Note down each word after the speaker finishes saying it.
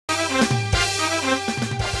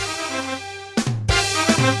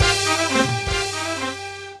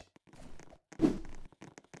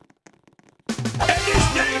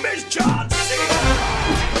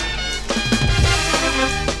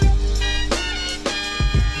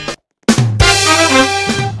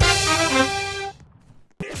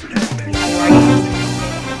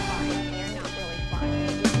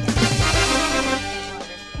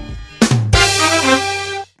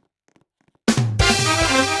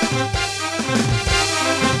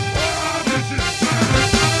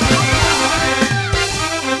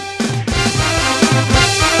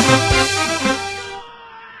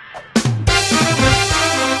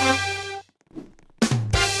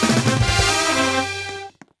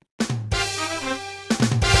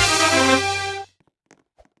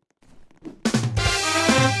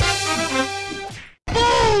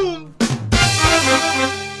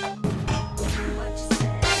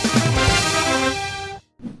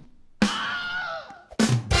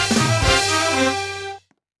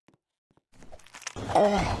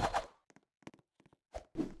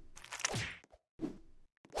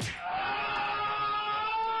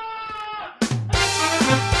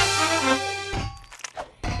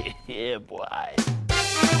Yeah, boy.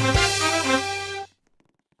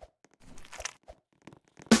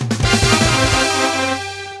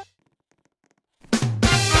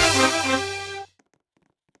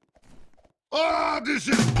 Ah, this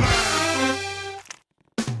is bad!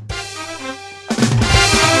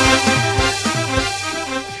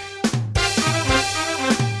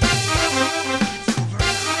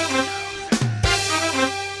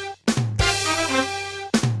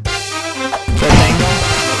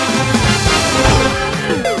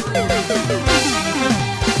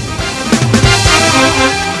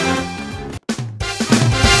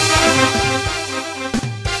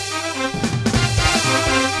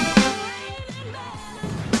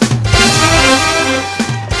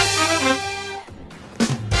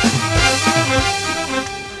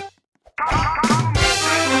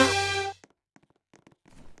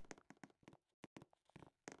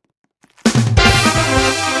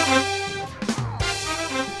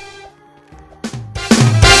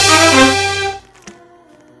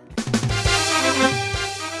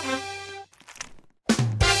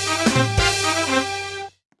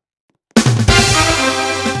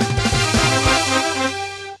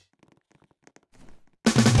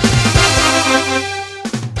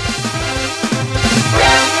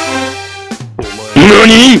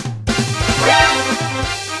 NANI?!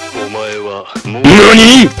 お前はもう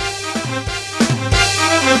NANI?!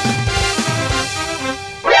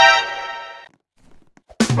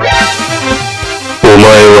 お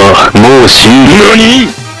前はもう死んでNANI?!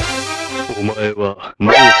 お前は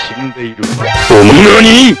もう死んでいる。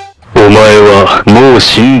NANI?! お前はもう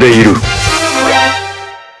死んでいる。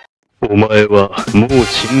お前はもう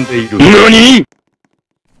死んでいる。NANI?!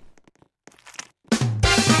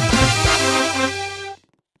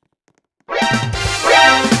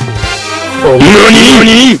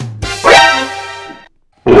 NANI?!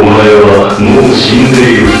 お前はもう死んで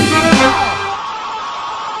いる。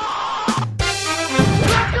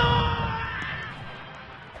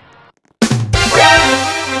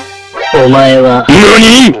お前は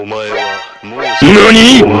NANI?! お前はもう死んで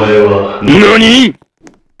いる。NANI?! お前はNANI?!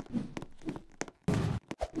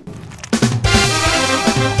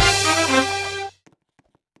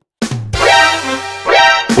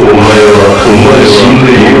 お前は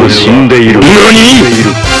死んでいる。NANI?!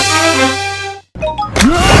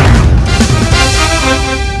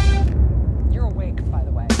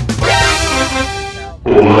 お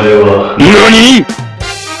前はNANI?!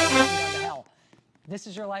 This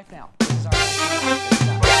is your life now. This is our life.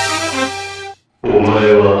 お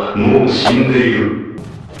前はもう死んでいる。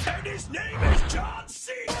And his name is John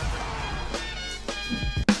C.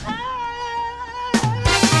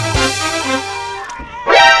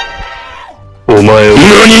 お前は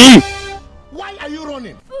NANI?! Why are you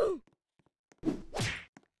running?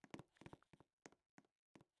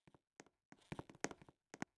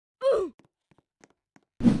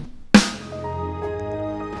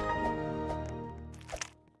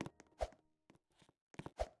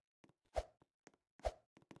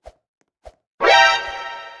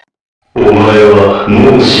 お前は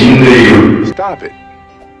もう死んでいる。Stop it.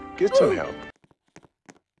 Get some help.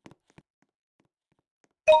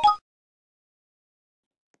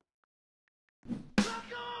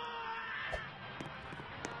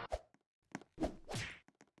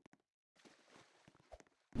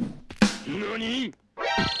 NANI?!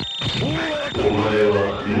 お前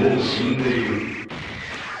はもう死んでいる。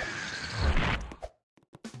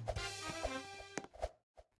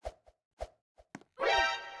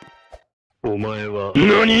お前は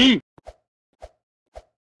NANI?!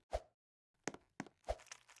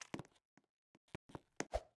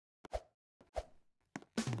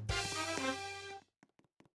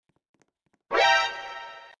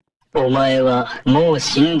 お前はもう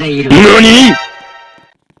死んでいる。NANI?!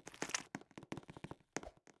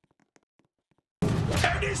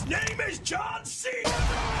 And his name is John C.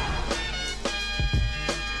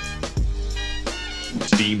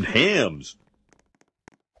 Steamed hams.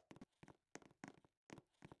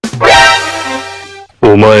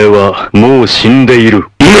 お前はもう死んでいる。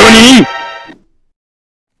NANI?!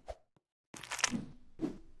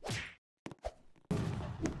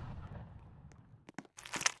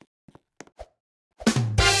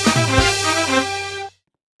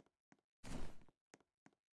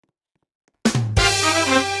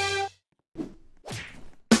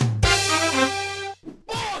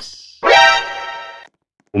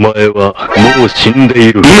 お前はもう死んで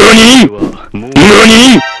いる。NANI?!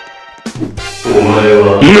 NANI?! お前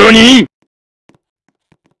はNANI?!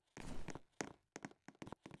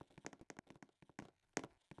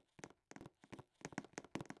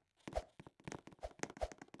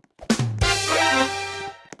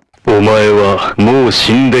 おお前はもう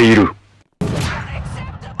死んでいる。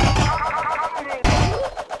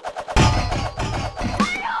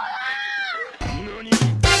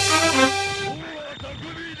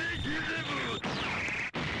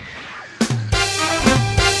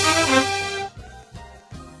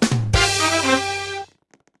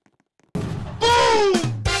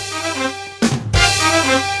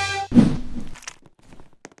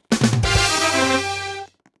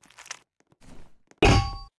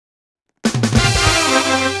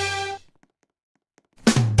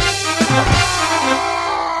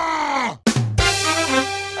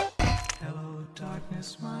Hello,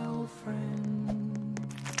 darkness, my old friend.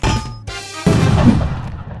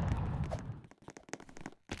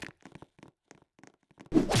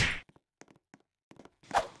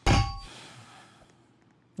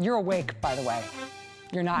 You're awake, by the way.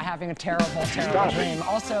 You're not having a terrible, terrible dream.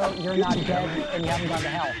 Also, you're not dead and you haven't gone to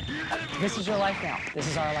hell. This is your life now. This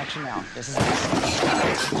is our election now. This is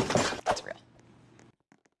us. It's real.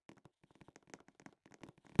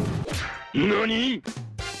 何？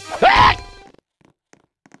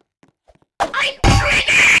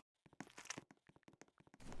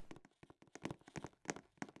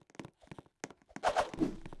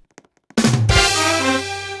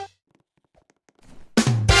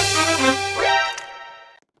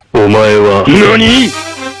お前は何？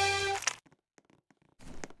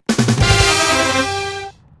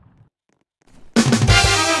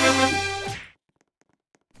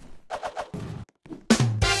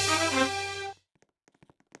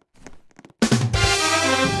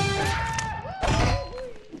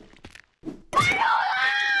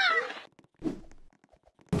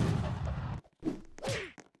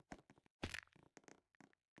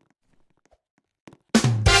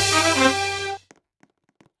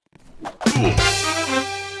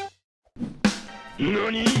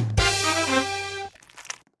何？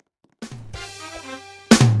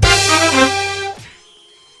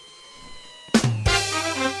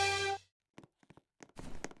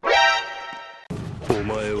お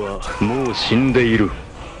前はもう死んでいる。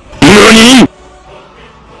何？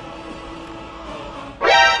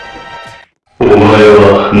お前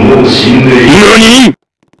はもう死んでいる。何？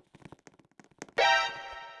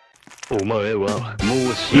お前は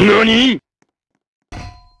もう死んでいる。何？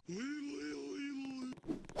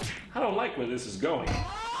 I don't like where this is going.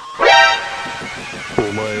 お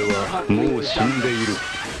前はもう死んでいる。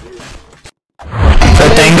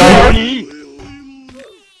何？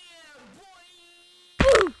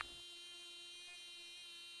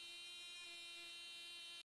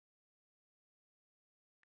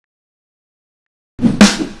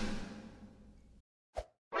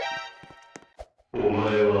お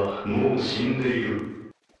前はもう死んでいる。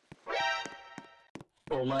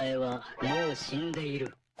お前はもう死んでい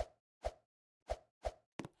る。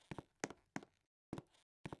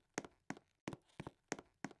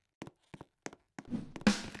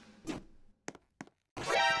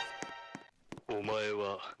お前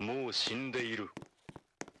はもう死んでいる。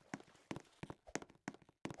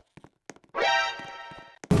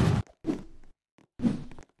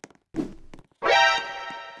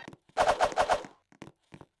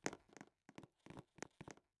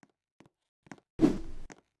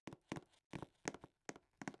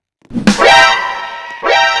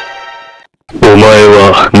お前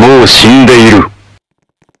はもう死んでいる。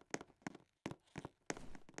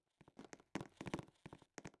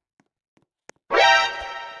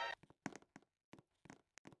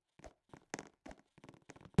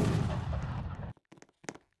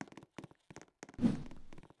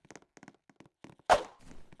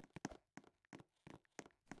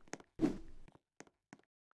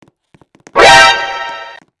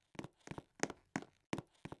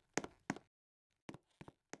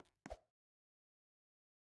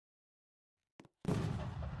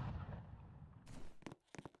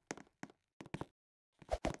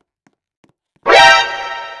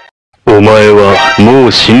お前はも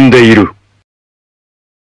う死んでいる。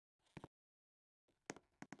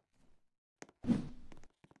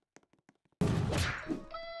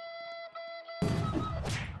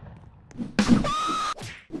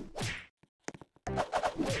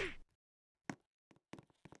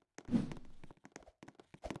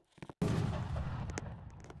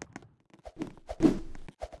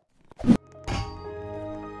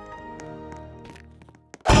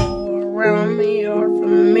Around me are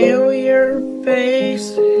familiar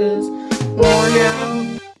faces, worn out